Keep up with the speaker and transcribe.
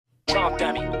Trump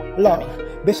dummy. Look,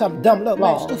 bitch, I'm dumb. Look,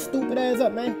 man, stupid ass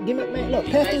up, man. Give me, man, look,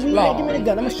 pass the weed, man, give me the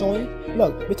gun. I'ma show you.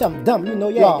 Look, bitch, I'm dumb. You know,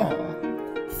 yeah.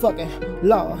 Fucking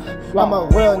law. I'm a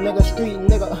real nigga, street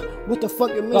nigga. What the fuck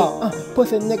you mean?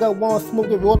 Pussy nigga want smoke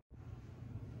the roll.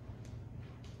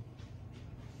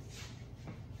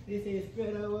 This is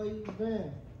straight up where you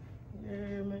been.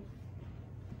 Yeah, man.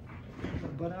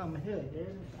 But I'm here,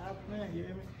 yeah. I'm playing, you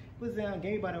hear me? What's down?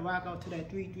 Game about to rock out to that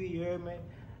 3-3, you hear me?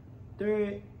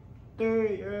 Third,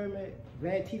 you hear me?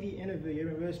 Vlad TV interview, you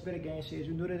hear me? Real Spitter Gang shit. If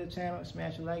you're new to the channel,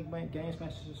 smash the like button, gang,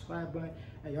 smash the subscribe button.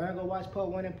 And y'all ain't gonna watch part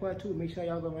 1 and part 2. Make sure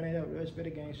y'all go run it up. Real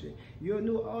Spitter Gang shit. You're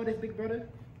new to all this, big brother,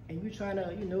 and you trying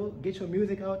to, you know, get your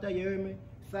music out there, you hear me?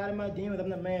 Slide in my DMs, I'm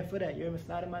the man for that, you hear me?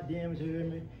 Slide in my DMs, you hear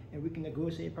me? And we can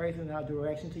negotiate prices and I'll do a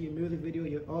reaction to your music video,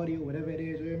 your audio, whatever it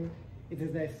is, you hear me? It's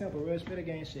just that simple. Real Spitter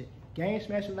Gang shit. Gang,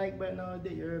 smash the like button all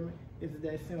day, you heard me? It's just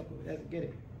that simple. Let's get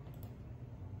it.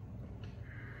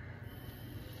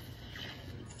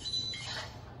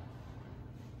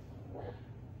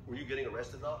 Were you getting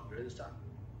arrested though during this time?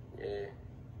 Yeah,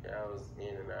 I was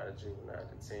in and out of juvenile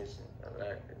detention a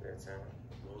lot at that time.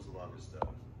 What was the longest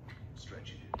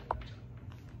stretch you did at that time?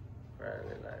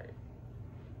 Probably like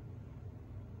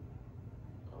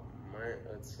a month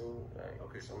or two, like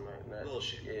okay, something like that. Little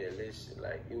shit. Yeah, little shit.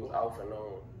 Like it was off and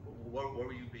on. What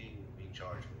were you being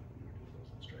charged with when you were doing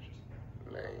those stretches?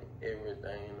 Man,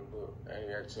 everything in the book. I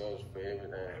got charged for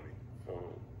everything.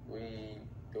 From weed,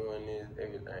 doing this,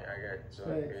 everything. I got charged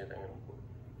for everything in the book.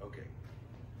 Okay.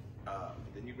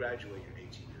 Then you graduate, you're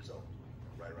 18 years old,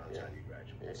 right around the time you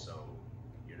graduate. Yeah. So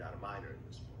you're not a minor at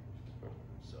this point.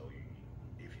 So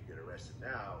if you get arrested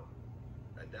now,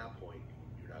 at that point,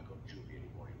 you're not going to juvie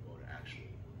anymore. You go to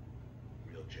actual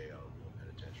real jail, real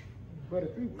penitentiary. But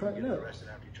if you cutting up. Arrested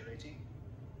after you turn 18?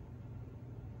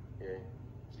 Yeah.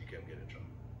 So you kept getting in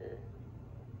trouble?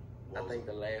 Yeah. I think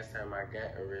the last time I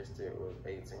got arrested was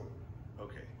 18.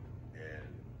 Okay. And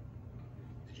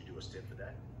did you do a stint for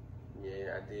that?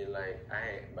 Yeah, I did. Like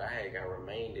I had got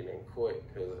remanded in court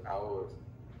because I was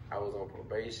on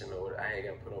probation, or I had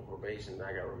got put on probation. And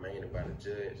I got remanded by the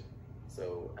judge,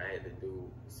 so I had to do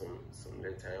some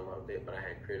little time out there. But I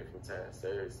had credit from time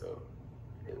served, so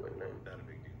it wasn't nothing. Not a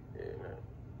big deal. Yeah, no.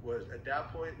 Was at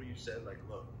that point where you said like,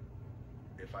 look,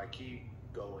 if I keep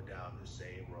going down the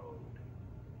same road,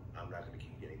 I'm not going to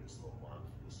keep getting this little month,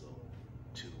 this little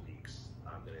 2 weeks.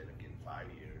 I'm going to end up getting 5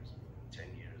 years, 10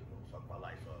 years. I'm going to fuck my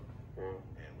life up.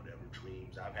 And whatever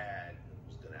dreams I've had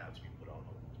was going to have to be put on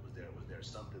hold. Was there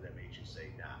something that made you say,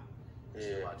 nah, this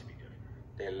is about to be different?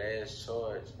 That last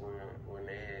charge when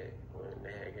they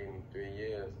had gave me 3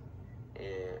 years,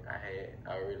 and I had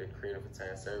already credit for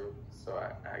time served, so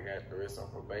I got the rest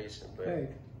on probation. But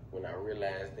when I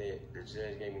realized that the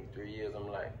judge gave me 3 years,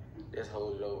 I'm like, let's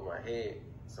hold it over my head.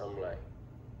 So I'm like,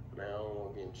 man, I don't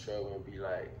want to get in trouble and be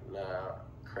like, nah,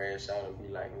 crash out and be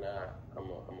like, nah, I'm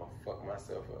gonna fuck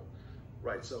myself up.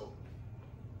 Right, so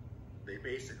they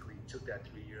basically took that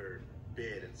 3-year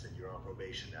bid and said, you're on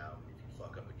probation now. If you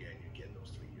fuck up again, you're getting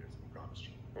those 3 years we promised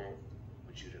you.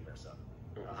 But you didn't mess up.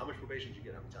 How much probation did you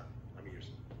get? How many time? How many years?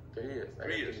 3 years.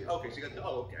 3 years. Okay, so you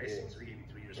got I see. So they gave you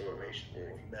 3 years of probation.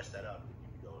 If you mess that up,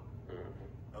 you'd be going.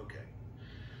 Okay.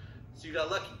 So you got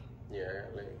lucky. Yeah,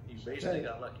 I got lucky. You basically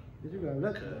got lucky. Did you got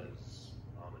lucky? Because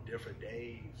on a different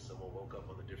day, someone woke up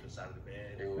on a different side of the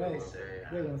bed.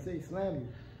 They're gonna say slam you.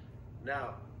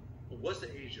 Now, what's the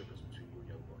age difference between you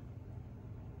and Youngboy?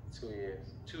 2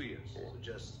 years. 2 years. Yeah. So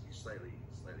just slightly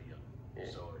young. Yeah.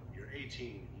 So you're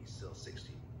 18, he's still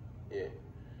 16. Yeah.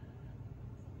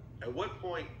 At what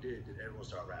point did everyone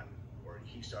start rapping? Or did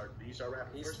he start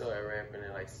rapping He first? started rapping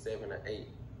at like 7 or 8.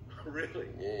 Really?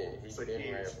 Yeah, he's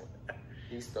been rapping.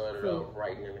 He started off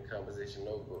writing in the composition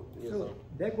notebook. So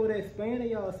that go to explain to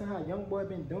y'all how Youngboy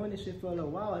been doing this shit for a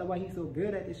little while. That's why he's so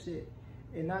good at this shit.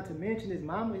 And not to mention his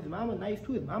mama nice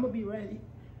too. His mama be ready.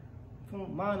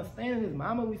 From my understanding, his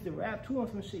mama used to rap too on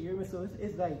some shit, you hear me? So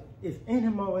it's like, it's in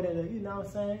him already, you know what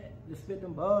I'm saying? To spit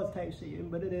them bars type shit, you hear me?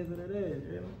 But it is what it is,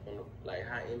 you hear me? Like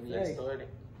how NBA started,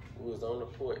 we was on the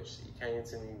porch. He came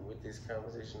to me with this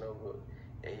composition notebook,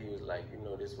 and he was like, you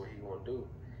know, this is what he want to do.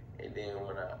 And then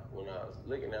when I was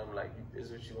looking at him, like, this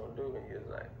is what you want to do? And he was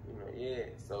like, you know, yeah.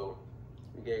 So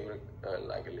we gave it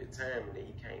like a little time, and then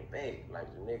he came back like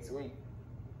the next week.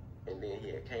 And then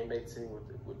he came back to me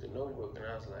with the notebook, and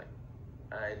I was like,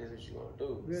 all right, this is what you want to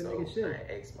do. Real so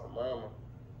I asked my mama,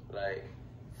 like,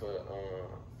 for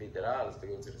 $50 to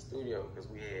go to the studio, because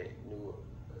we knew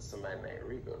somebody named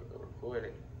Rico to go record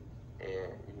it.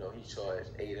 And, you know, he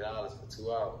charged $80 for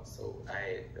 2 hours. So I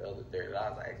had the other $30. I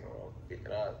asked my mom for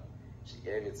 $50. She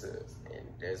gave it to us, and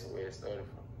that's where it started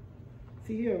from.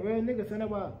 See, you're a real nigga, son.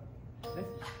 About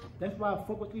That's why I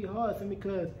fuck with 3 hard, son,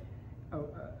 because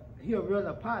he a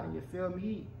real partner, you feel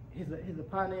me? His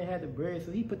partner had the bread,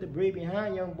 so he put the bread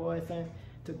behind Youngboy, son,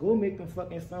 to go make them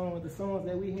fucking songs, the songs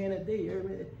that we hear today, you heard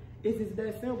me? It's just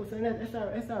that simple, son.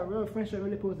 That's how real friendship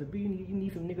really supposed to be. You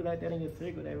need some niggas like that in your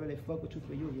circle that really fuck with you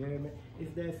for you, you hear me?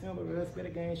 It's that simple, real spit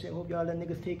of gang shit. Hope y'all little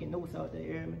niggas taking notes out there,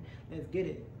 you hear me? Let's get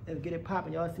it. Let's get it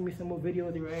popping. Y'all see me some more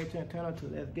videos that we're ready to turn on to.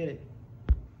 Let's get it.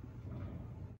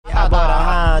 I bought a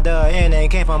Honda and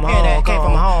it came from Hong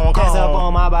Kong. Test up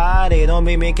on my body, don't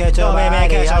make me catch a body.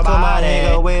 I told my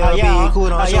nigga we'll be cool,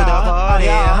 don't shoot the party.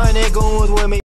 100 goons with me.